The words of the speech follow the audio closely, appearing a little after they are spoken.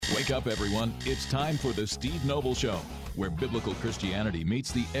Wake up, everyone. It's time for the Steve Noble Show, where biblical Christianity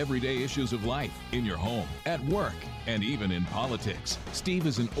meets the everyday issues of life in your home, at work, and even in politics. Steve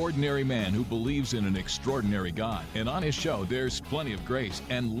is an ordinary man who believes in an extraordinary God, and on his show, there's plenty of grace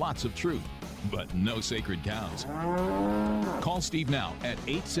and lots of truth, but no sacred cows. Call Steve now at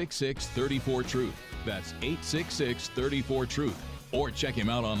 866-34-TRUTH. That's 866-34-TRUTH. Or check him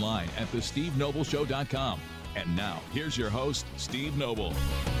out online at thestevenobleshow.com. And now, here's your host, Steve Noble.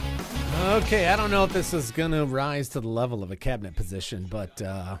 Okay, I don't know if this is going to rise to the level of a cabinet position, but,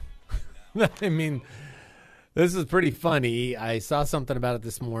 I mean, this is pretty funny. I saw something about it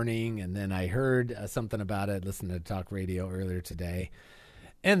this morning, and then I heard something about it, listened to talk radio earlier today.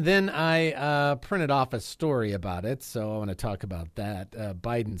 And then I printed off a story about it, so I want to talk about that.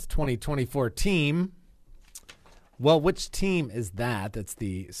 Biden's 2024 team. Well, which team is that? That's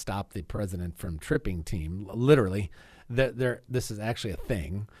the Stop the President from Tripping team. Literally, this is actually a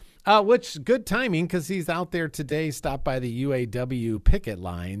thing. Which, good timing, because he's out there today, stopped by the UAW picket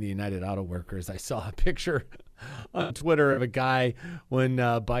line, the United Auto Workers. I saw a picture on Twitter of a guy when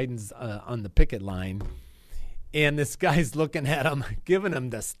Biden's on the picket line, and this guy's looking at him, giving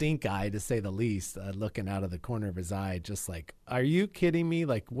him the stink eye, to say the least, looking out of the corner of his eye, just like, are you kidding me?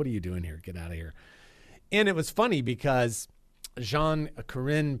 Like, what are you doing here? Get out of here. And it was funny because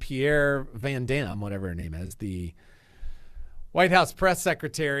Jean-Corinne Pierre Van Dam, whatever her name is, the White House press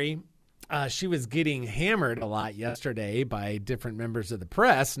secretary, she was getting hammered a lot yesterday by different members of the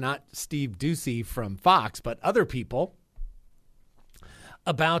press, not Steve Doocy from Fox, but other people,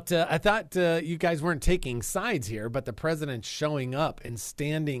 about, I thought you guys weren't taking sides here, but the president showing up and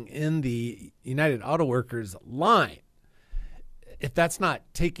standing in the United Auto Workers line. If that's not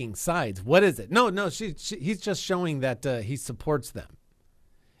taking sides, what is it? No, he's just showing that he supports them,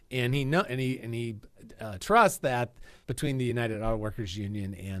 and he trusts that between the United Auto Workers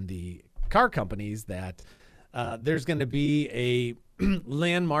Union and the car companies that there's going to be a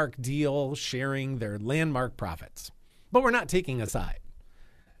landmark deal sharing their landmark profits. But we're not taking a side.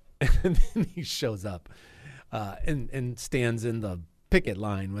 And then he shows up and stands in the picket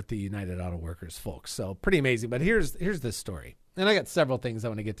line with the United Auto Workers folks. So pretty amazing. But here's this story. And I got several things I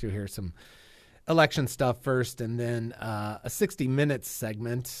want to get through here. Some election stuff first, and then a 60 Minutes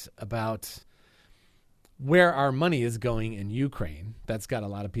segment about where our money is going in Ukraine. That's got a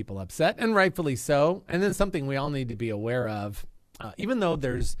lot of people upset, and rightfully so. And then something we all need to be aware of, even though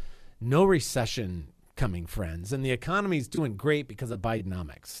there's no recession coming, friends, and the economy's doing great because of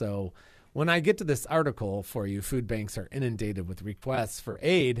Bidenomics. So when I get to this article for you, food banks are inundated with requests for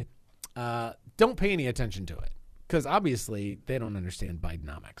aid. Don't pay any attention to it, because obviously they don't understand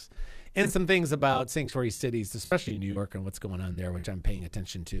Bidenomics. And some things about sanctuary cities, especially New York, and what's going on there, which I'm paying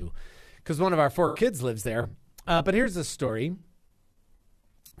attention to, because one of our 4 kids lives there. But here's the story.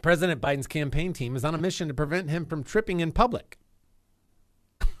 President Biden's campaign team is on a mission to prevent him from tripping in public.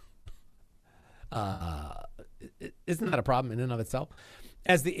 Isn't that a problem in and of itself?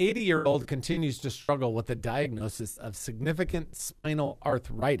 As the 80-year-old continues to struggle with the diagnosis of significant spinal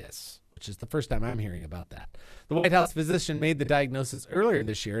arthritis, which is the first time I'm hearing about that. The White House physician made the diagnosis earlier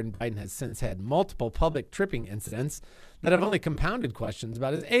this year, and Biden has since had multiple public tripping incidents that have only compounded questions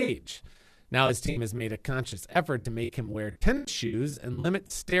about his age. Now his team has made a conscious effort to make him wear tennis shoes and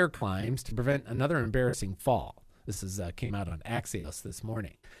limit stair climbs to prevent another embarrassing fall. This came out on Axios this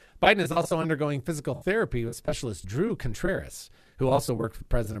morning. Biden is also undergoing physical therapy with specialist Drew Contreras, who also worked with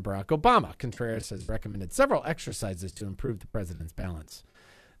President Barack Obama. Contreras has recommended several exercises to improve the president's balance.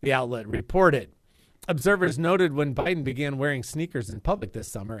 The outlet reported. Observers noted when Biden began wearing sneakers in public this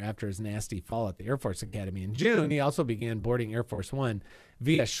summer after his nasty fall at the Air Force Academy in June, he also began boarding Air Force One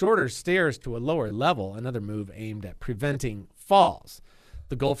via shorter stairs to a lower level, another move aimed at preventing falls.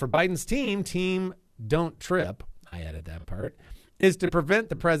 The goal for Biden's team Don't Trip, I added that part, is to prevent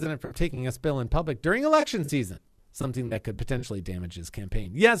the president from taking a spill in public during election season, something that could potentially damage his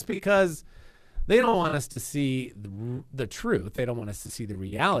campaign. Yes, because they don't want us to see the truth. They don't want us to see the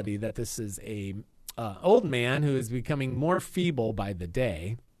reality that this is a old man who is becoming more feeble by the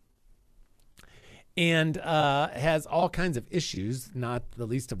day and has all kinds of issues, not the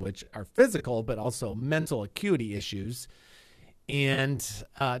least of which are physical, but also mental acuity issues, and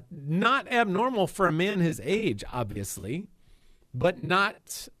not abnormal for a man his age, obviously, but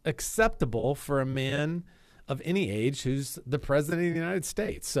not acceptable for a man of any age who's the president of the United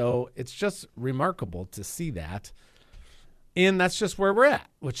States. So it's just remarkable to see that. And that's just where we're at,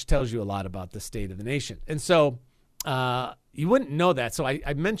 which tells you a lot about the state of the nation. And so you wouldn't know that. So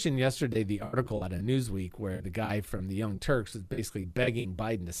I mentioned yesterday the article out of Newsweek where the guy from the Young Turks was basically begging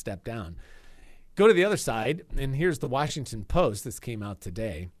Biden to step down. Go to the other side, and here's the Washington Post. This came out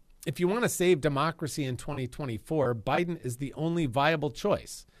today. if you want to save democracy in 2024, Biden is the only viable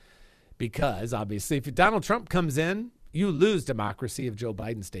choice. Because, obviously, if Donald Trump comes in, you lose democracy if Joe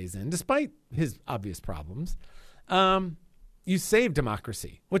Biden stays in, despite his obvious problems. You save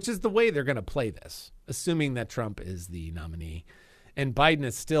democracy, which is the way they're going to play this, assuming that Trump is the nominee and Biden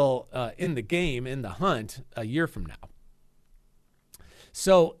is still in the game, in the hunt, a year from now.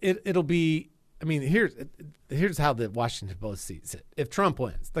 So it'll be, I mean, here's how the Washington Post sees it. If Trump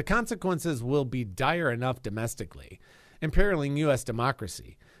wins, the consequences will be dire enough domestically, imperiling U.S.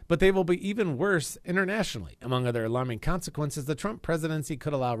 democracy, but they will be even worse internationally. Among other alarming consequences, the Trump presidency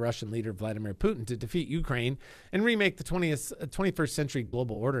could allow Russian leader Vladimir Putin to defeat Ukraine and remake the 21st century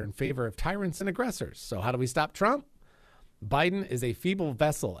global order in favor of tyrants and aggressors. So how do we stop Trump? Biden is a feeble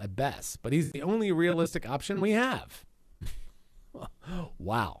vessel at best, but he's the only realistic option we have.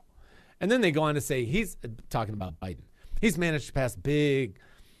 Wow. And then they go on to say, he's talking about Biden. He's managed to pass big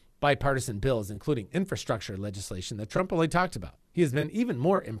bipartisan bills, including infrastructure legislation that Trump only talked about. He has been even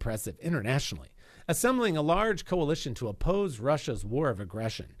more impressive internationally, assembling a large coalition to oppose Russia's war of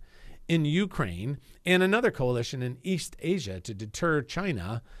aggression in Ukraine and another coalition in East Asia to deter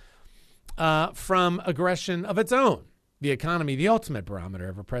China from aggression of its own. The economy, the ultimate barometer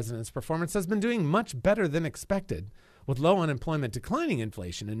of a president's performance, has been doing much better than expected, with low unemployment, declining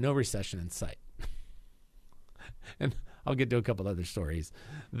inflation, and no recession in sight. And I'll get to a couple other stories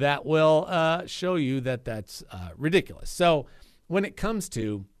that will show you that that's ridiculous. So when it comes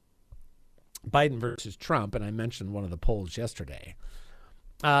to Biden versus Trump, and I mentioned one of the polls yesterday,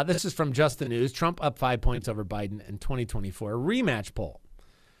 this is from Just the News. Trump up 5 points over Biden in 2024 rematch poll.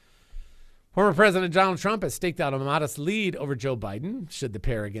 Former President Donald Trump has staked out a modest lead over Joe Biden. Should the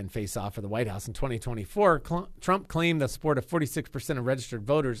pair again face off for the White House in 2024, Trump claimed the support of 46% of registered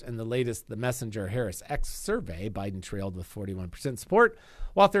voters in the latest The Messenger Harris X survey. Biden trailed with 41% support,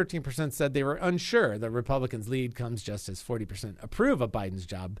 while 13% said they were unsure. The Republicans' lead comes just as 40% approve of Biden's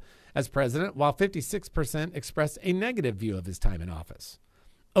job as president, while 56% expressed a negative view of his time in office.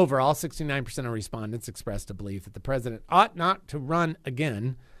 Overall, 69% of respondents expressed a belief that the president ought not to run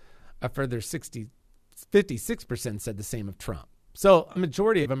again. A further 56% said the same of Trump. So a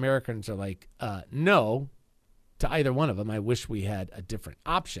majority of Americans are like, no to either one of them. I wish we had a different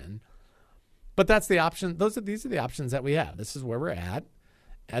option. But that's the option. These are the options that we have. This is where we're at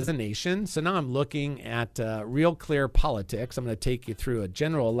as a nation. So now I'm looking at Real Clear Politics. I'm going to take you through a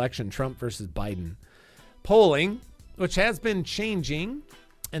general election, Trump versus Biden polling, which has been changing.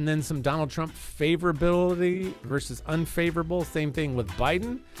 And then some Donald Trump favorability versus unfavorable. Same thing with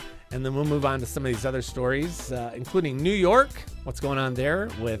Biden. And then we'll move on to some of these other stories, including New York, what's going on there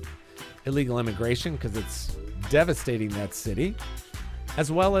with illegal immigration, because it's devastating that city,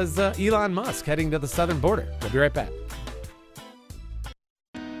 as well as Elon Musk heading to the southern border. We'll be right back.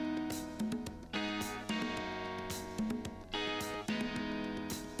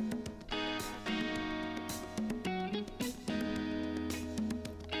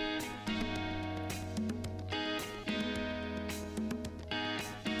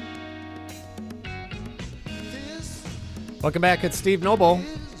 Welcome back. It's Steve Noble.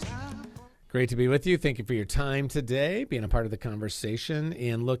 Great to be with you. Thank you for your time today, being a part of the conversation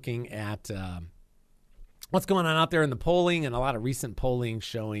and looking at what's going on out there in the polling, and a lot of recent polling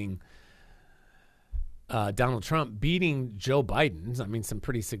showing Donald Trump beating Joe Biden. I mean, some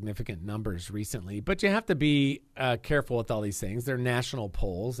pretty significant numbers recently, but you have to be careful with all these things. They're national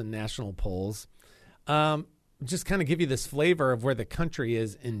polls, and national polls just kind of give you this flavor of where the country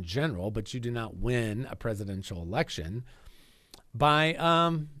is in general, but you do not win a presidential election by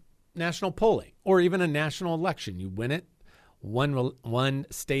national polling or even a national election. You win it one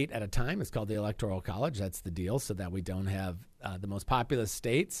state at a time. It's called the Electoral College. That's the deal, so that we don't have the most populous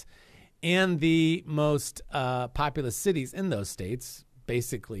states and the most populous cities in those states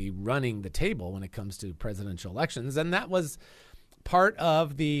basically running the table when it comes to presidential elections. And that was part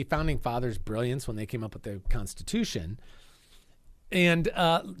of the Founding Fathers' brilliance when they came up with the Constitution. And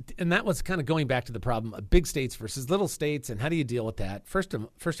that was kind of going back to the problem of big states versus little states, and how do you deal with that? First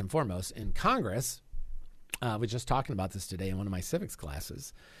and foremost, in Congress, I was just talking about this today in one of my civics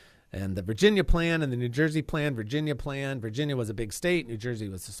classes, and the Virginia plan and the New Jersey plan. Virginia was a big state. New Jersey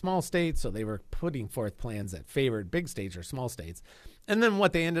was a small state, so they were putting forth plans that favored big states or small states. And then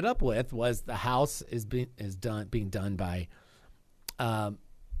what they ended up with was the House is being done by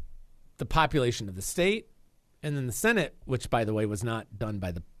the population of the state. And then the Senate, which, by the way, was not done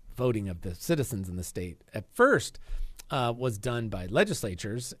by the voting of the citizens in the state at first, was done by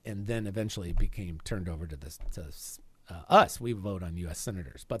legislatures, and then eventually became turned over to us. We vote on U.S.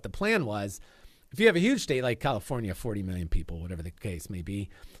 senators. But the plan was If you have a huge state like California, 40 million people, whatever the case may be,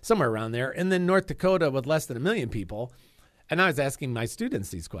 somewhere around there, and then North Dakota with less than 1 million people, and I was asking my students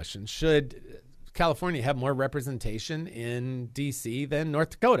these questions, should California have more representation in D.C. than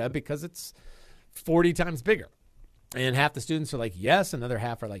North Dakota because it's 40 times bigger? And half the students are like, yes, another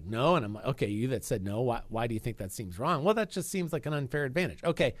half are like, no. And I'm like, okay, you that said no, why do you think that seems wrong? Well, that just seems like an unfair advantage.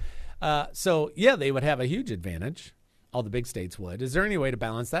 Okay, so yeah, they would have a huge advantage. All the big states would. Is there any way to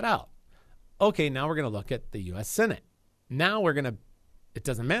balance that out? Okay, now we're going to look at the U.S. Senate. Now it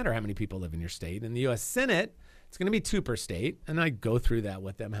doesn't matter how many people live in your state. In the U.S. Senate, it's going to be 2 per state. And I go through that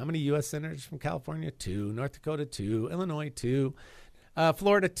with them. How many U.S. senators from California? 2. North Dakota, 2. Illinois, 2.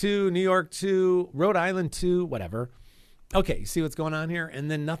 Florida, 2. New York, 2. Rhode Island, 2. Whatever. Okay, you see what's going on here?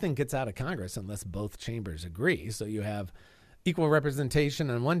 And then nothing gets out of Congress unless both chambers agree. So you have equal representation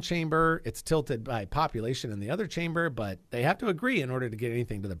in one chamber. It's tilted by population in the other chamber, but they have to agree in order to get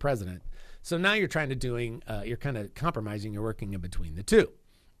anything to the president. So now you're you're kind of compromising. You're working in between the two.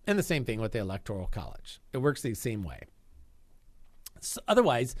 And the same thing with the Electoral College. It works the same way. So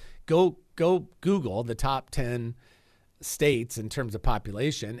otherwise, go Google the top 10 states in terms of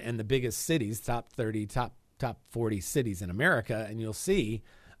population and the biggest cities, top 30, top 40 cities in America, and you'll see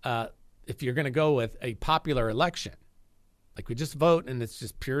if you're going to go with a popular election, like we just vote and it's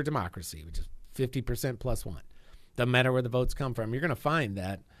just pure democracy, which is 50% plus 1. Doesn't matter where the votes come from. You're going to find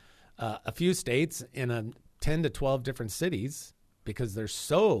that a few states in 10 to 12 different cities, because they're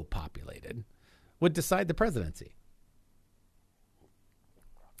so populated, would decide the presidency.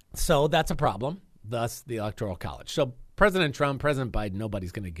 So that's a problem, thus the Electoral College. So President Trump, President Biden,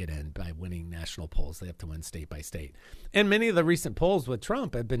 nobody's going to get in by winning national polls. They have to win state by state. And many of the recent polls with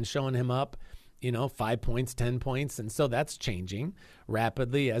Trump have been showing him up, 5 points, 10 points. And so that's changing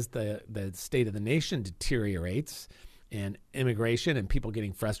rapidly as the state of the nation deteriorates, and immigration and people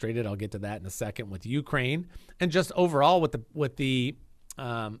getting frustrated. I'll get to that in a second with Ukraine, and just overall with the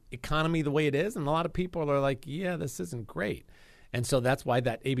economy the way it is. And a lot of people are like, yeah, this isn't great. And so that's why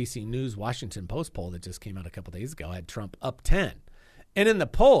that ABC News Washington Post poll that just came out a couple days ago had Trump up 10. And in the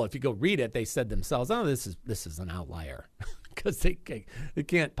poll, if you go read it, they said themselves, oh, this is an outlier, because they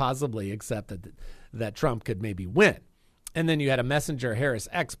can't possibly accept that Trump could maybe win. And then you had a Messenger Harris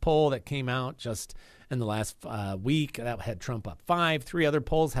X poll that came out just in the last week that had Trump up 5. 3 other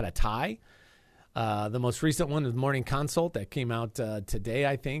polls had a tie. The most recent one is Morning Consult that came out today,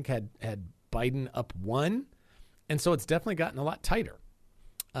 I think, had Biden up 1. And so it's definitely gotten a lot tighter.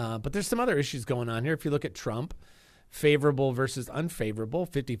 But there's some other issues going on here. If you look at Trump, favorable versus unfavorable,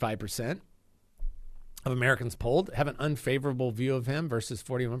 55% of Americans polled have an unfavorable view of him versus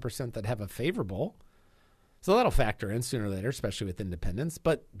 41% that have a favorable. So that'll factor in sooner or later, especially with independents.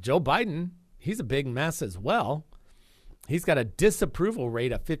 But Joe Biden, he's a big mess as well. He's got a disapproval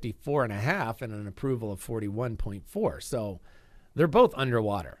rate of 54.5 and an approval of 41.4. So they're both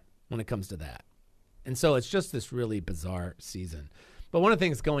underwater when it comes to that. And so it's just this really bizarre season. But one of the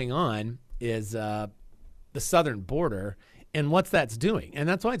things going on is the southern border and what that's doing. And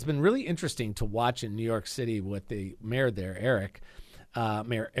that's why it's been really interesting to watch in New York City with the mayor there,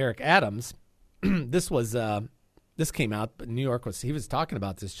 Mayor Eric Adams. This came out, but he was talking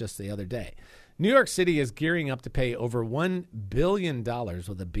about this just the other day. New York City is gearing up to pay over $1 billion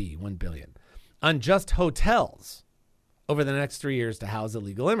with a B, $1 billion, on just hotels over the next 3 years to house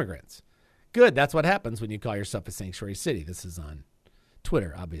illegal immigrants. Good. That's what happens when you call yourself a sanctuary city. This is on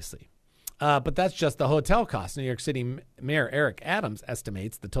Twitter, obviously. But that's just the hotel cost. New York City Mayor Eric Adams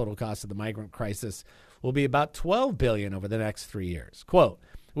estimates the total cost of the migrant crisis will be about $12 billion over the next 3 years. Quote,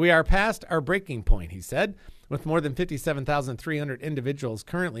 "We are past our breaking point," he said, "with more than 57,300 individuals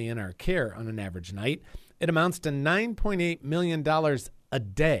currently in our care on an average night. It amounts to $9.8 million a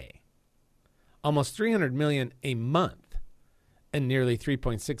day, almost $300 million a month, and nearly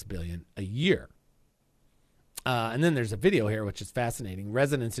 $3.6 billion a year." And then there's a video here, which is fascinating.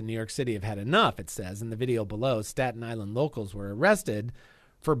 Residents in New York City have had enough, it says. In the video below, Staten Island locals were arrested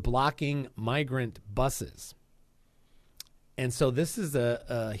for blocking migrant buses. And so this is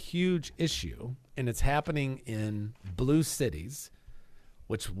a huge issue, and it's happening in blue cities,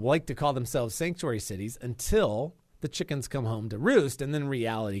 which like to call themselves sanctuary cities until the chickens come home to roost, and then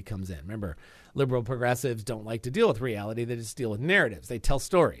reality comes in. Remember, liberal progressives don't like to deal with reality. They just deal with narratives. They tell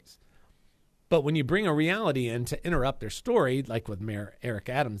stories. But when you bring a reality in to interrupt their story, like with Mayor Eric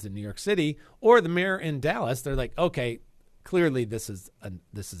Adams in New York City or the mayor in Dallas, they're like, okay, clearly this is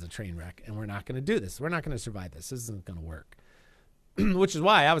a train wreck, and we're not going to do this. We're not going to survive this. This isn't going to work. Which is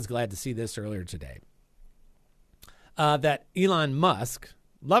why I was glad to see this earlier today. That Elon Musk,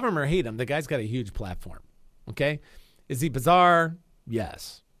 love him or hate him, the guy's got a huge platform. Okay? Is he bizarre?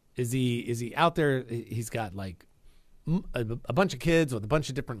 Yes. Is he out there? He's got like a bunch of kids with a bunch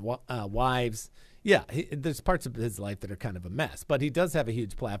of different wives. Yeah, there's parts of his life that are kind of a mess, but he does have a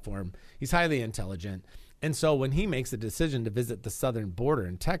huge platform. He's highly intelligent. And so when he makes a decision to visit the southern border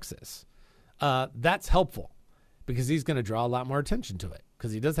in Texas, that's helpful because he's going to draw a lot more attention to it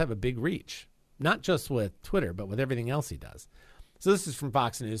because he does have a big reach, not just with Twitter, but with everything else he does. So this is from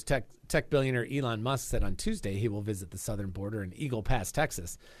Fox News. Tech billionaire Elon Musk said on Tuesday he will visit the southern border in Eagle Pass,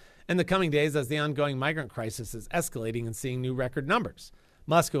 Texas, in the coming days as the ongoing migrant crisis is escalating and seeing new record numbers.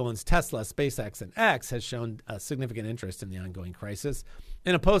 Musk, who owns Tesla, SpaceX, and X, has shown a significant interest in the ongoing crisis.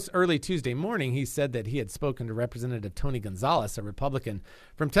 In a post early Tuesday morning, he said that he had spoken to Representative Tony Gonzalez, a Republican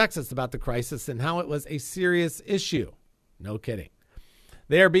from Texas, about the crisis and how it was a serious issue. No kidding.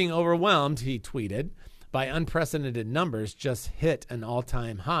 They are being overwhelmed, he tweeted, by unprecedented numbers, just hit an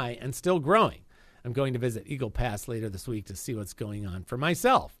all-time high and still growing. I'm going to visit Eagle Pass later this week to see what's going on for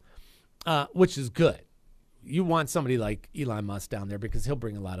myself, which is good. You want somebody like Elon Musk down there because he'll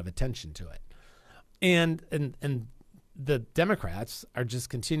bring a lot of attention to it. And the Democrats are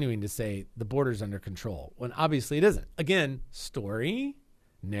just continuing to say the border's under control when obviously it isn't. Again, story,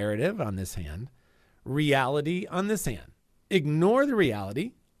 narrative on this hand, reality on this hand. Ignore the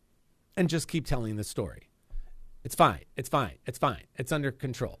reality and just keep telling the story. It's fine. It's fine. It's fine. It's under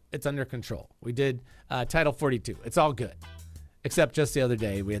control. It's under control. We did Title 42. It's all good. Except just the other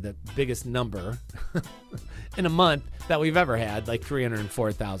day, we had the biggest number in a month that we've ever had, like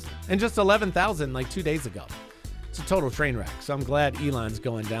 304,000. And just 11,000 like 2 days ago. It's a total train wreck. So I'm glad Elon's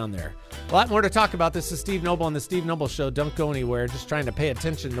going down there. A lot more to talk about. This is Steve Noble on The Steve Noble Show. Don't go anywhere. Just trying to pay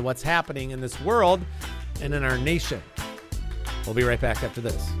attention to what's happening in this world and in our nation. We'll be right back after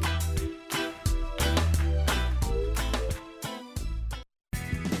this.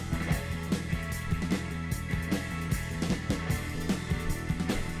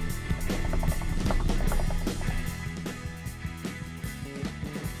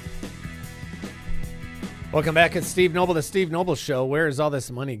 Welcome back. It's Steve Noble, The Steve Noble Show. Where is all this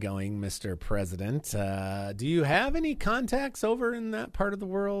money going, Mr. President? Do you have any contacts over in that part of the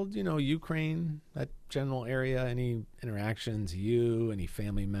world? You know, Ukraine, that general area, any interactions, any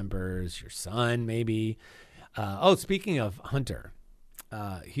family members, your son maybe? Speaking of Hunter,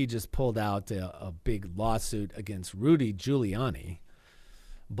 he just pulled out a big lawsuit against Rudy Giuliani,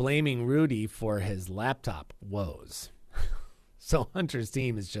 blaming Rudy for his laptop woes. So Hunter's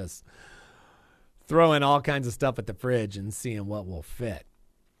team is just throwing all kinds of stuff at the fridge and seeing what will fit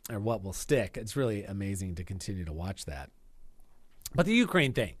or what will stick. It's really amazing to continue to watch that. But the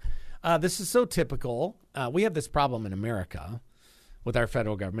Ukraine thing, this is so typical. We have this problem in America with our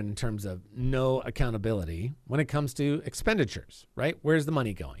federal government in terms of no accountability when it comes to expenditures, right? Where's the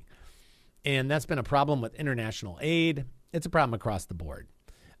money going? And that's been a problem with international aid. It's a problem across the board.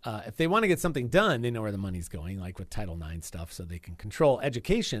 If they want to get something done, they know where the money's going, like with Title IX stuff, so they can control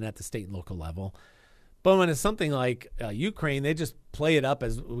education at the state and local level. But when it's something like Ukraine, they just play it up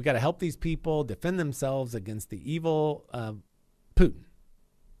as we got to help these people defend themselves against the evil Putin.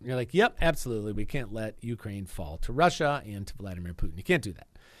 You're like, yep, absolutely. We can't let Ukraine fall to Russia and to Vladimir Putin. You can't do that.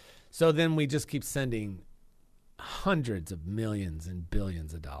 So then we just keep sending hundreds of millions and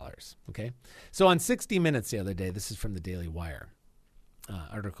billions of dollars. Okay. So on 60 Minutes the other day, this is from the Daily Wire.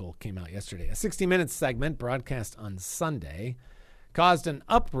 Article came out yesterday. A 60 Minutes segment broadcast on Sunday caused an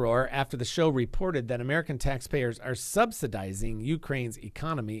uproar after the show reported that American taxpayers are subsidizing Ukraine's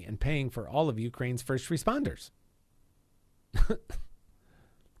economy and paying for all of Ukraine's first responders.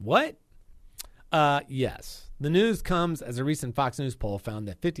 What? Yes. The news comes as a recent Fox News poll found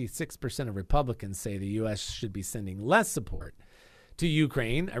that 56% of Republicans say the U.S. should be sending less support to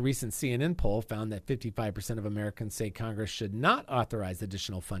Ukraine. A recent CNN poll found that 55% of Americans say Congress should not authorize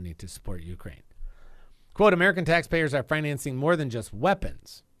additional funding to support Ukraine. Quote, American taxpayers are financing more than just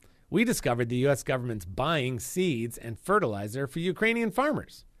weapons. We discovered the U.S. government's buying seeds and fertilizer for Ukrainian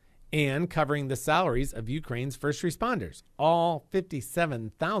farmers and covering the salaries of Ukraine's first responders, all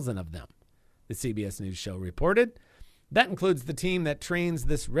 57,000 of them, the CBS News show reported. That includes the team that trains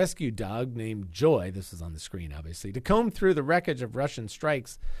this rescue dog named Joy, this is on the screen obviously, to comb through the wreckage of Russian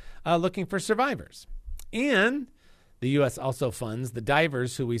strikes looking for survivors. And the U.S. also funds the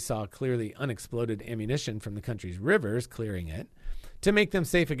divers who we saw clearly unexploded ammunition from the country's rivers, clearing it, to make them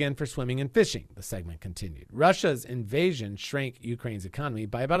safe again for swimming and fishing, the segment continued. Russia's invasion shrank Ukraine's economy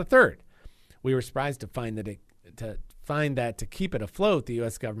by about a third. We were surprised to find that to keep it afloat, the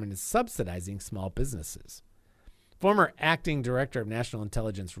U.S. government is subsidizing small businesses. Former acting director of national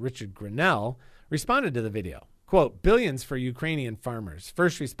intelligence Richard Grenell responded to the video. Quote, billions for Ukrainian farmers,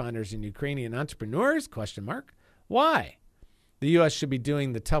 first responders, and Ukrainian entrepreneurs, ? Why? The U.S. should be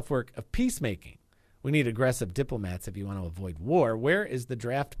doing the tough work of peacemaking. We need aggressive diplomats if you want to avoid war. Where is the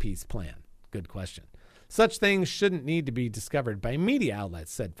draft peace plan? Good question. Such things shouldn't need to be discovered by media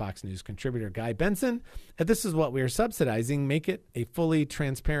outlets, said Fox News contributor Guy Benson. And this is what we are subsidizing. Make a fully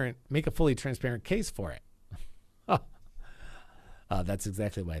transparent case for it. That's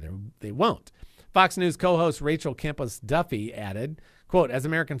exactly why they won't. Fox News co-host Rachel Campos Duffy added, quote, as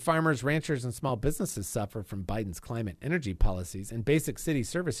American farmers, ranchers, and small businesses suffer from Biden's climate energy policies and basic city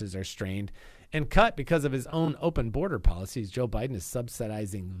services are strained and cut because of his own open border policies, Joe Biden is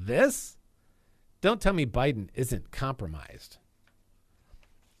subsidizing this? Don't tell me Biden isn't compromised.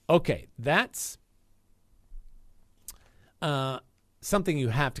 Okay, that's something you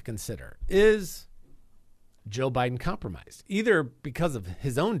have to consider. Is Joe Biden compromised? Either because of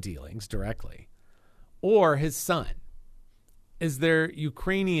his own dealings directly or his son. Is there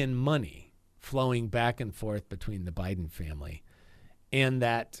Ukrainian money flowing back and forth between the Biden family and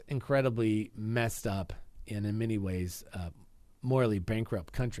that incredibly messed up and in many ways morally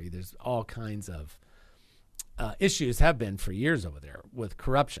bankrupt country? There's all kinds of issues have been for years over there with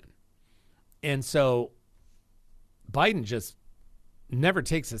corruption. And so Biden just never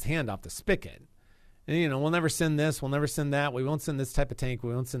takes his hand off the spigot. And, we'll never send this. We'll never send that. We won't send this type of tank.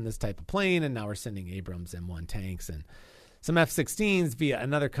 We won't send this type of plane. And now we're sending Abrams M1 tanks and some F-16s via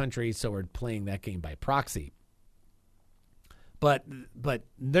another country. So we're playing that game by proxy. But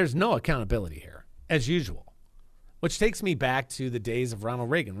there's no accountability here, as usual, which takes me back to the days of Ronald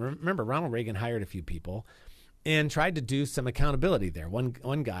Reagan. Remember, Ronald Reagan hired a few people and tried to do some accountability there.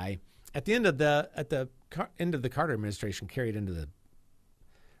 One guy at the end of the Carter administration carried into the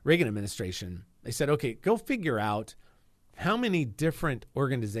Reagan administration. They said, okay, go figure out how many different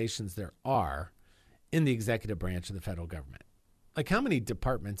organizations there are in the executive branch of the federal government. Like how many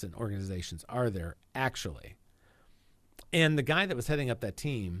departments and organizations are there actually? And the guy that was heading up that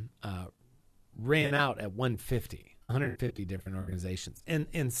team ran out at 150 different organizations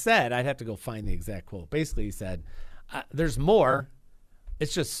and said, I'd have to go find the exact quote. Basically, he said, there's more.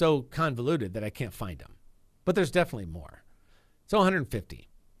 It's just so convoluted that I can't find them. But there's definitely more. So 150.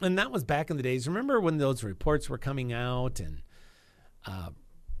 And that was back in the days. Remember when those reports were coming out and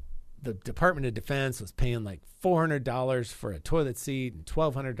the Department of Defense was paying like $400 for a toilet seat and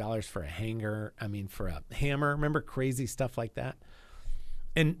 $1,200 for a for a hammer. Remember crazy stuff like that?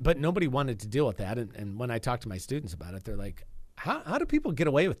 But nobody wanted to deal with that. And when I talked to my students about it, they're like, how do people get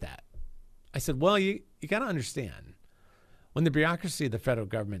away with that? I said, well, you got to understand, when the bureaucracy of the federal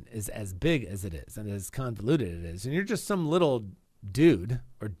government is as big as it is and as convoluted it is, and you're just some little dude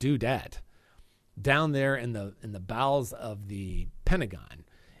or dudette down there in the bowels of the Pentagon,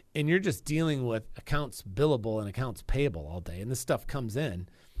 and you're just dealing with accounts billable and accounts payable all day, and this stuff comes in,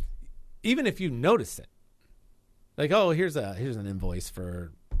 even if you notice it, like, oh, here's an invoice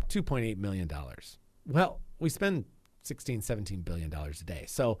for $2.8 million. Well, we spend $17 billion a day,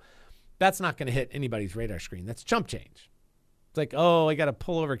 so that's not going to hit anybody's radar screen. That's chump change. It's like, oh, I got to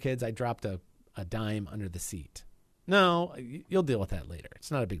pull over, kids. I dropped a dime under the seat. No, you'll deal with that later.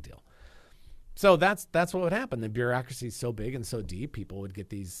 It's not a big deal. So that's what would happen. The bureaucracy is so big and so deep, people would get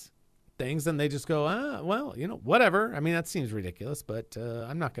these things and they just go, well, whatever. I mean, that seems ridiculous, but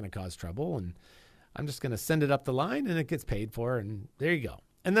I'm not going to cause trouble, and I'm just going to send it up the line and it gets paid for, and there you go.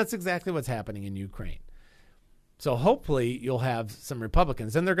 And that's exactly what's happening in Ukraine. So hopefully you'll have some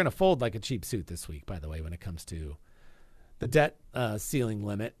Republicans, and they're going to fold like a cheap suit this week, by the way, when it comes to the debt ceiling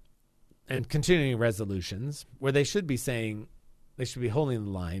limit and continuing resolutions, where they should be saying, they should be holding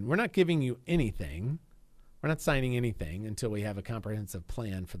the line. We're not giving you anything. We're not signing anything until we have a comprehensive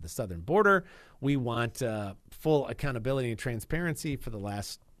plan for the southern border. We want full accountability and transparency for the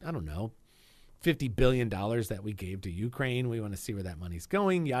last, $50 billion that we gave to Ukraine. We want to see where that money's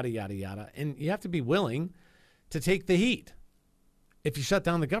going, yada, yada, yada. And you have to be willing to take the heat if you shut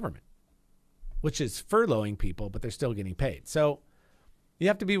down the government, which is furloughing people, but they're still getting paid. So you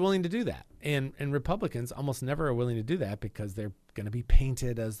have to be willing to do that. And Republicans almost never are willing to do that because they're going to be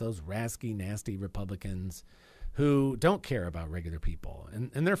painted as those rasky, nasty Republicans who don't care about regular people.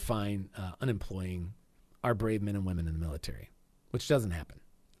 And they're fine unemploying our brave men and women in the military, which doesn't happen.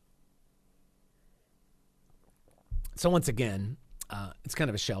 So once again, it's kind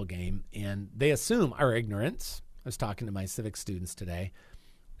of a shell game, and they assume our ignorance. I was talking to my civics students today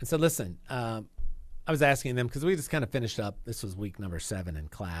and said, listen, I was asking them, because we just kind of finished up, this was week number 7 in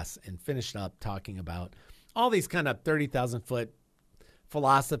class, and finished up talking about all these kind of 30,000-foot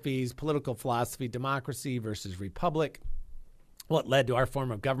philosophies, political philosophy, democracy versus republic, what led to our form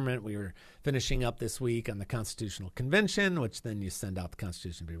of government. We were finishing up this week on the Constitutional Convention, which then you send out the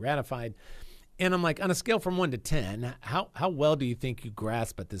Constitution to be ratified. And I'm like, on a scale from 1 to 10, how well do you think you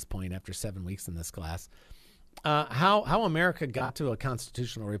grasp at this point after 7 weeks in this class, how America got to a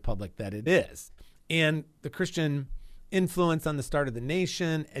constitutional republic that it is, and the Christian influence on the start of the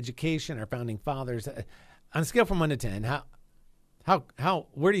nation, education, our founding fathers. On a scale from 1 to 10,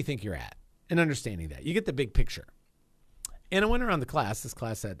 where do you think you're at in understanding that? You get the big picture. And I went around the class. This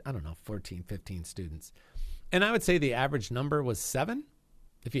class had, 14, 15 students. And I would say the average number was 7.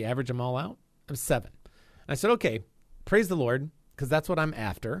 If you average them all out, it was 7. And I said, okay, praise the Lord, because that's what I'm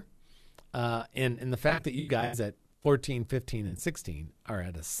after. And the fact that you guys at 14, 15, and 16 are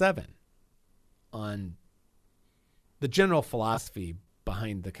at a 7 on the general philosophy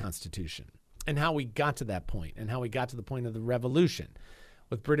behind the Constitution and how we got to that point and how we got to the point of the Revolution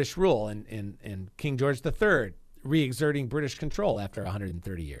with British rule and King George III re-exerting British control after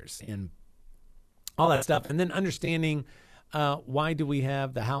 130 years and all that stuff. And then understanding why do we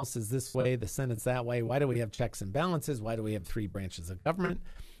have the House is this way, the Senate's that way? Why do we have checks and balances? Why do we have 3 branches of government?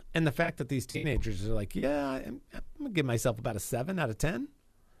 And the fact that these teenagers are like, yeah, I'm going to give myself about a 7 out of 10.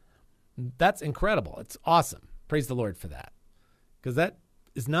 That's incredible. It's awesome. Praise the Lord for that. Because that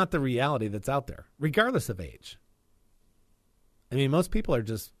is not the reality that's out there, regardless of age. I mean, most people are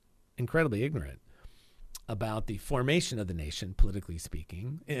just incredibly ignorant about the formation of the nation, politically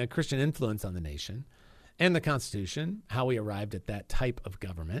speaking, Christian influence on the nation, and the Constitution, how we arrived at that type of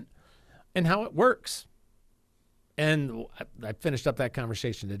government, and how it works. And I finished up that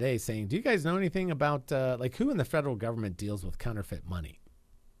conversation today saying, do you guys know anything about, who in the federal government deals with counterfeit money?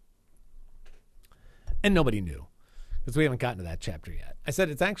 And nobody knew, because we haven't gotten to that chapter yet. I said,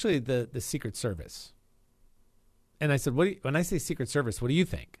 it's actually the Secret Service. And I said, when I say Secret Service, what do you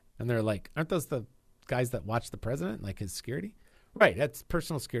think? And they're like, aren't those the guys that watch the president, like his security? Right, that's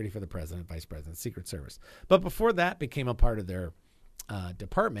personal security for the president, vice president, Secret Service. But before that became a part of their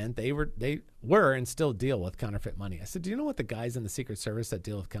department, they were and still deal with counterfeit money. I said, do you know what the guys in the Secret Service that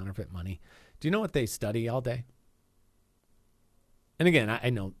deal with counterfeit money, do you know what they study all day? And again, I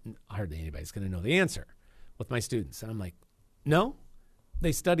know hardly anybody's going to know the answer with my students. And I'm like, no,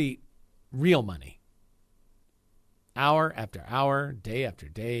 they study real money. Hour after hour, day after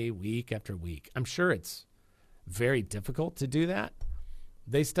day, week after week. I'm sure it's very difficult to do that.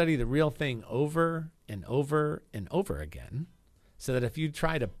 They study the real thing over and over and over again, so that if you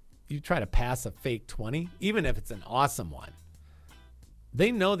try to pass a fake 20, even if it's an awesome one,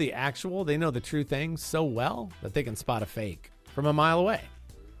 they know the true thing so well that they can spot a fake from a mile away.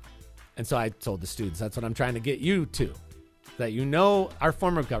 And so I told the students, that's what I'm trying to get you to, that you know our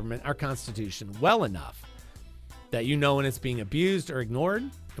form of government, our Constitution well enough that you know when it's being abused or ignored,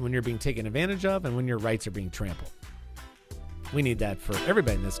 and when you're being taken advantage of, and when your rights are being trampled. We need that for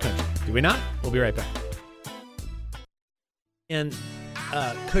everybody in this country. Do we not? We'll be right back. And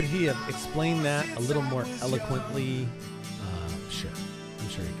could he have explained that a little more eloquently? Sure. I'm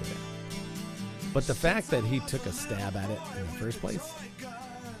sure he could have. But the fact that he took a stab at it in the first place,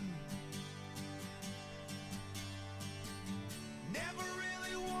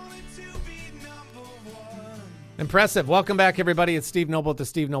 impressive. Welcome back, everybody. It's Steve Noble at The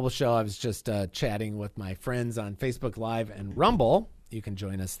Steve Noble Show. I was just chatting with my friends on Facebook Live and Rumble. You can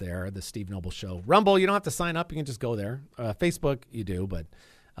join us there, The Steve Noble Show. Rumble, you don't have to sign up. You can just go there. Facebook, you do, but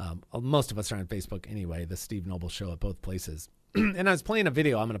most of us are on Facebook anyway, The Steve Noble Show at both places. And I was playing a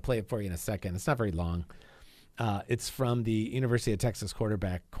video. I'm going to play it for you in a second. It's not very long. It's from the University of Texas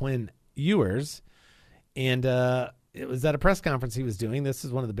quarterback, Quinn Ewers. And it was at a press conference he was doing. This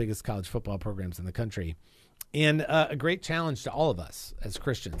is one of the biggest college football programs in the country. And a great challenge to all of us as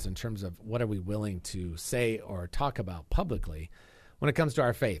Christians in terms of what are we willing to say or talk about publicly when it comes to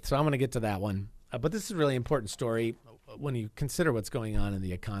our faith. So I'm going to get to that one. But this is a really important story when you consider what's going on in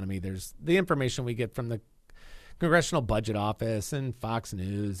the economy. There's the information we get from the Congressional Budget Office and Fox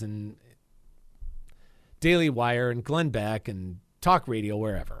News and Daily Wire and Glenn Beck and Talk Radio,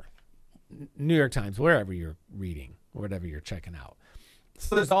 wherever. New York Times, wherever you're reading, or whatever you're checking out.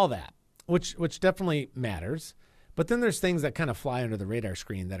 So there's all that, which definitely matters. But then there's things that kind of fly under the radar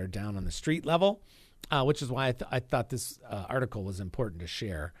screen that are down on the street level, which is why I thought this article was important to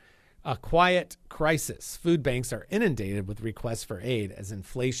share. A quiet crisis. Food banks are inundated with requests for aid as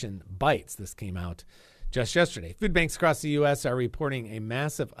inflation bites. This came out just yesterday. Food banks across the U.S. are reporting a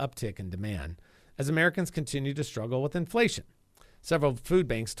massive uptick in demand as Americans continue to struggle with inflation. Several food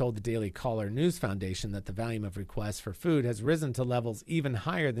banks told the Daily Caller News Foundation that the volume of requests for food has risen to levels even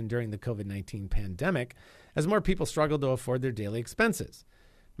higher than during the COVID-19 pandemic as more people struggle to afford their daily expenses.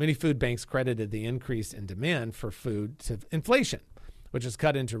 Many food banks credited the increase in demand for food to inflation, which has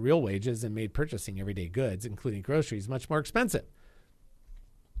cut into real wages and made purchasing everyday goods, including groceries, much more expensive.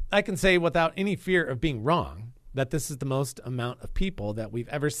 I can say without any fear of being wrong that this is the most amount of people that we've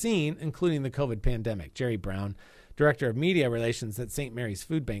ever seen, including the COVID pandemic. Jerry Brown, Director of Media Relations at St. Mary's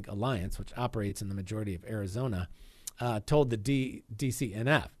Food Bank Alliance, which operates in the majority of Arizona, told the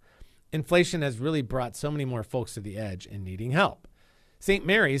DCNF, inflation has really brought so many more folks to the edge and needing help. St.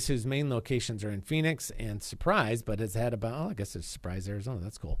 Mary's, whose main locations are in Phoenix and Surprise, but has had about, I guess it's Surprise, Arizona,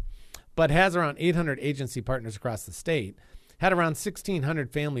 that's cool, but has around 800 agency partners across the state, had around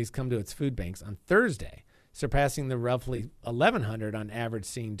 1,600 families come to its food banks on Thursday, surpassing the roughly 1,100 on average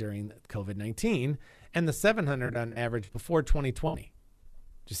seen during COVID-19 and the 700 on average before 2020. Did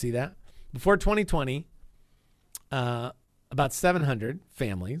you see that? Before 2020, about 700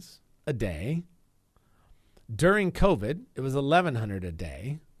 families a day. During COVID, it was 1,100 a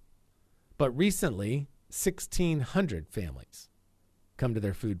day. But recently, 1,600 families come to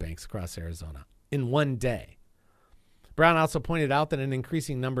their food banks across Arizona in one day. Brown also pointed out that an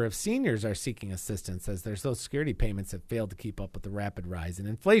increasing number of seniors are seeking assistance as their Social Security payments have failed to keep up with the rapid rise in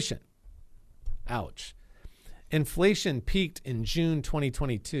inflation. Ouch. Inflation peaked in June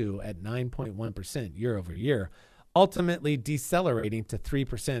 2022 at 9.1% year over year, ultimately decelerating to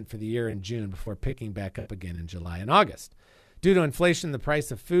 3% for the year in June before picking back up again in July and August. Due to inflation, the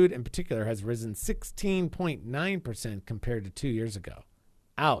price of food in particular has risen 16.9% compared to 2 years ago.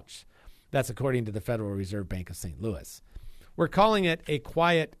 Ouch. That's according to the Federal Reserve Bank of St. Louis. We're calling it a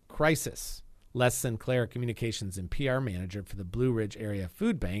quiet crisis, Les Sinclair, communications and PR manager for the Blue Ridge Area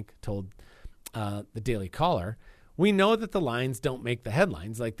Food Bank, told the Daily Caller. We know that the lines don't make the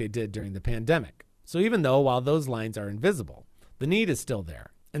headlines like they did during the pandemic. So even though while those lines are invisible, the need is still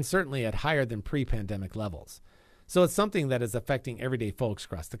there, and certainly at higher than pre-pandemic levels. So it's something that is affecting everyday folks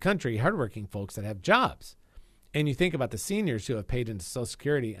across the country, hardworking folks that have jobs. And you think about the seniors who have paid into Social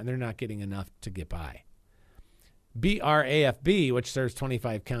Security and they're not getting enough to get by. BRAFB, which serves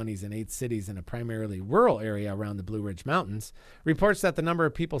 25 counties and 8 cities in a primarily rural area around the Blue Ridge Mountains, reports that the number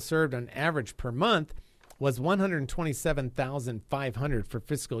of people served on average per month was 127,500 for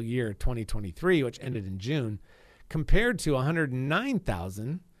fiscal year 2023, which ended in June, compared to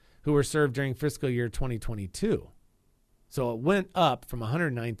 109,000 who were served during fiscal year 2022. So it went up from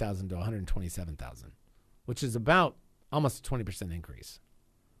 109,000 to 127,000. Which is about almost a 20% increase.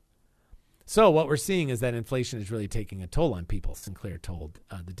 So what we're seeing is that inflation is really taking a toll on people, Sinclair told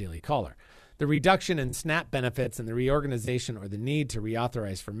the Daily Caller. The reduction in SNAP benefits and the reorganization or the need to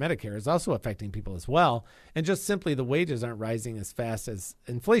reauthorize for Medicare is also affecting people as well, and just simply the wages aren't rising as fast as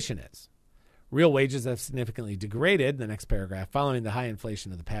inflation is. Real wages have significantly degraded, the next paragraph, following the high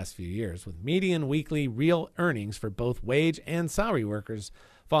inflation of the past few years, with median weekly real earnings for both wage and salary workers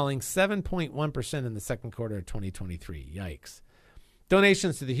falling 7.1% in the second quarter of 2023. Yikes.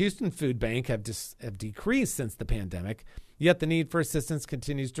 Donations to the Houston Food Bank have decreased since the pandemic, yet the need for assistance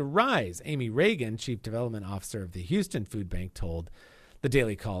continues to rise. Amy Reagan, Chief Development Officer of the Houston Food Bank, told the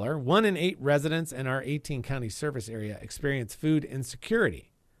Daily Caller, 1 in 8 residents in our 18-county service area experience food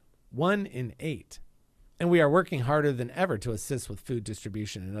insecurity. 1 in 8. And we are working harder than ever to assist with food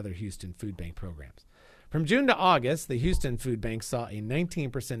distribution and other Houston Food Bank programs. From June to August, the Houston Food Bank saw a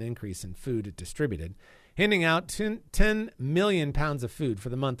 19% increase in food it distributed, handing out 10 million pounds of food for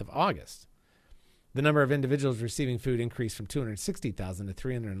the month of August. The number of individuals receiving food increased from 260,000 to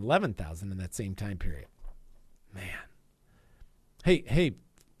 311,000 in that same time period. Man. Hey,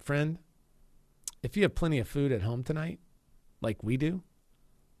 friend, if you have plenty of food at home tonight, like we do,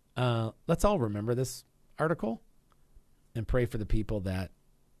 let's all remember this article and pray for the people that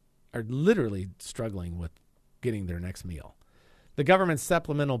are literally struggling with getting their next meal. The government's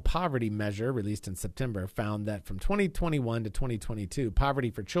supplemental poverty measure released in September found that from 2021 to 2022, poverty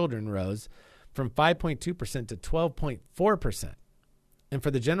for children rose from 5.2% to 12.4%. And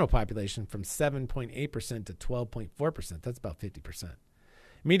for the general population, from 7.8% to 12.4%. That's about 50%.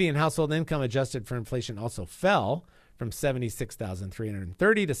 Median household income adjusted for inflation also fell from $76,330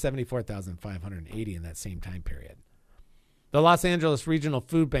 to $74,580 in that same time period. The Los Angeles Regional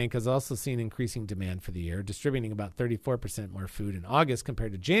Food Bank has also seen increasing demand for the year, distributing about 34% more food in August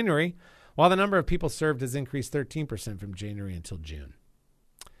compared to January, while the number of people served has increased 13% from January until June.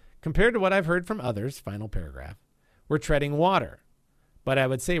 Compared to what I've heard from others, final paragraph, we're treading water, but I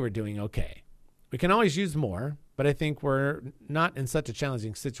would say we're doing okay. We can always use more, but I think we're not in such a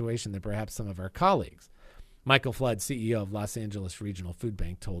challenging situation than perhaps some of our colleagues. Michael Flood, CEO of Los Angeles Regional Food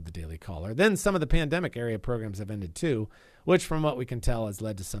Bank, told the Daily Caller. Then some of the pandemic area programs have ended too, which from what we can tell has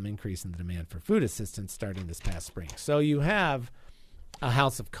led to some increase in the demand for food assistance starting this past spring. So you have a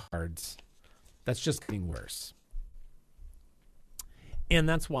house of cards that's just getting worse. And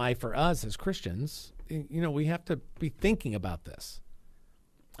that's why for us as Christians, we have to be thinking about this.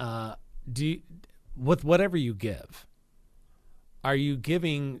 with whatever you give, are you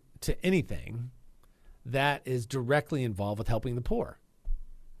giving to anything that is directly involved with helping the poor?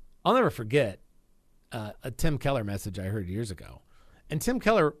 I'll never forget a Tim Keller message I heard years ago. And Tim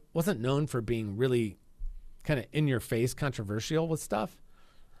Keller wasn't known for being really kind of in-your-face controversial with stuff.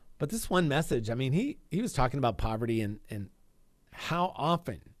 But this one message, I mean, he was talking about poverty and how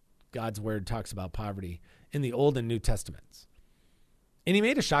often God's word talks about poverty in the Old and New Testaments. And he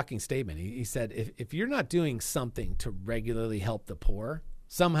made a shocking statement. He said, if you're not doing something to regularly help the poor,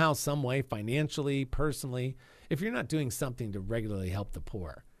 somehow, some way, financially, personally, if you're not doing something to regularly help the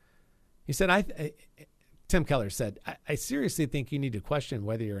poor, he said, Tim Keller said, I seriously think you need to question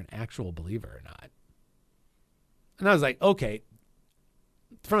whether you're an actual believer or not. And I was like, okay,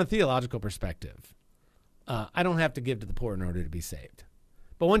 from a theological perspective, I don't have to give to the poor in order to be saved.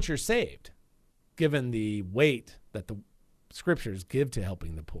 But once you're saved, given the weight that the scriptures give to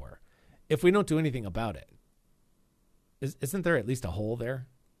helping the poor, if we don't do anything about it, isn't there at least a hole there?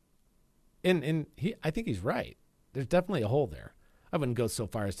 And I think he's right. There's definitely a hole there. I wouldn't go so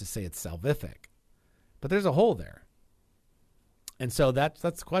far as to say it's salvific, but there's a hole there. And so that's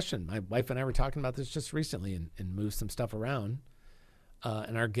the question. My wife and I were talking about this just recently and moved some stuff around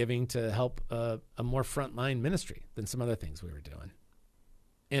and are giving to help a more frontline ministry than some other things we were doing.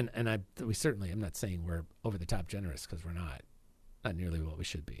 And we certainly, I'm not saying we're over the top generous, because we're not nearly what we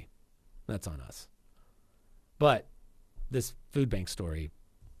should be. That's on us. But this food bank story,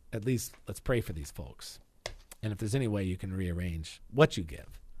 at least let's pray for these folks. And if there's any way you can rearrange what you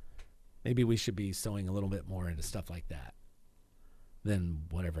give, maybe we should be sowing a little bit more into stuff like that than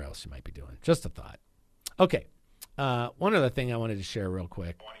whatever else you might be doing. Just a thought. Okay. One other thing I wanted to share real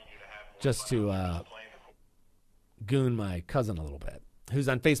quick, just to goon my cousin a little bit, who's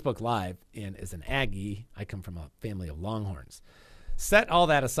on Facebook Live and is an Aggie. I come from a family of Longhorns. Set all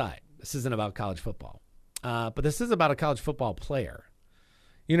that aside. This isn't about college football. But this is about a college football player.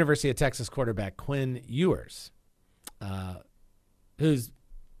 University of Texas quarterback Quinn Ewers, who's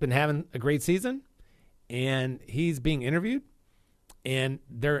been having a great season, and he's being interviewed, and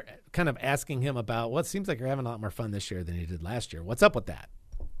they're kind of asking him about, well, it seems like you're having a lot more fun this year than you did last year. What's up with that?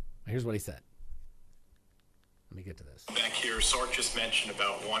 Here's what he said. Let me get to this. Back here, Sark just mentioned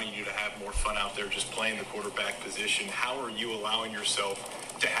about wanting you to have more fun out there just playing the quarterback position. How are you allowing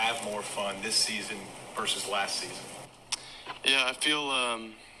yourself to have more fun this season versus last season? Yeah, I feel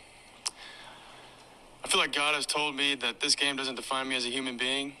like God has told me that this game doesn't define me as a human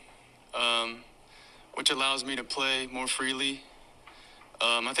being, which allows me to play more freely.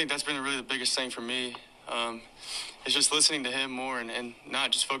 I think that's been really the biggest thing for me. It's just listening to him more and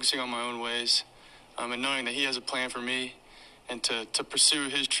not just focusing on my own ways, and knowing that he has a plan for me, and to pursue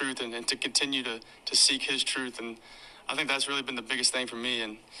his truth and to continue to seek his truth. And I think that's really been the biggest thing for me.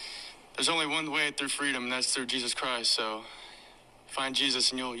 And there's only one way through freedom, and that's through Jesus Christ. So find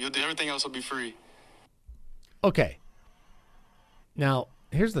Jesus, and you'll do everything else will be free. Okay. Now,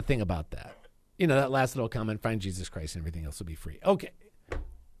 here's the thing about that. You know, that last little comment, find Jesus Christ and everything else will be free. Okay.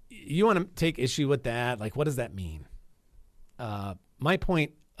 You want to take issue with that? Like, what does that mean? My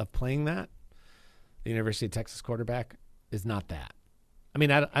point of playing that, the University of Texas quarterback, is not that. I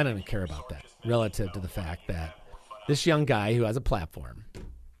mean, I don't even care about that relative to the fact that this young guy who has a platform,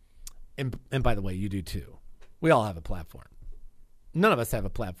 and by the way, you do too. We all have a platform. None of us have a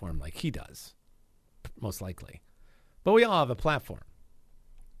platform like he does, most likely. But we all have a platform.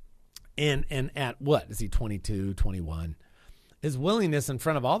 And at what? Is he 22, 21? His willingness in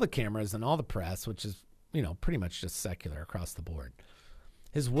front of all the cameras and all the press, which is, you know, pretty much just secular across the board.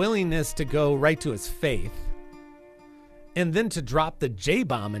 His willingness to go right to his faith and then to drop the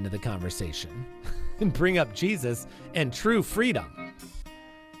J-bomb into the conversation and bring up Jesus and true freedom.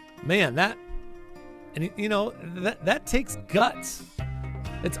 Man, that takes guts.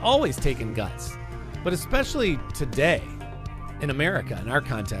 It's always taken guts. But especially today in America, in our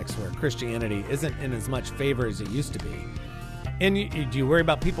context where Christianity isn't in as much favor as it used to be. And do you worry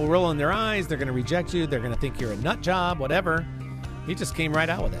about people rolling their eyes? They're going to reject you. They're going to think you're a nut job, whatever. He just came right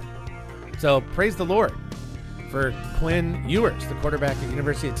out with it. So praise the Lord for Quinn Ewers, the quarterback at the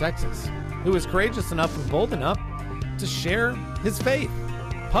University of Texas, who was courageous enough and bold enough to share his faith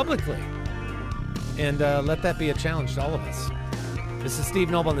publicly. And let that be a challenge to all of us. This is Steve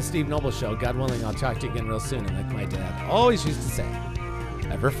Noble on The Steve Noble Show. God willing, I'll talk to you again real soon. And like my dad always used to say,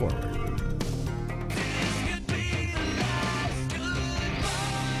 ever forward.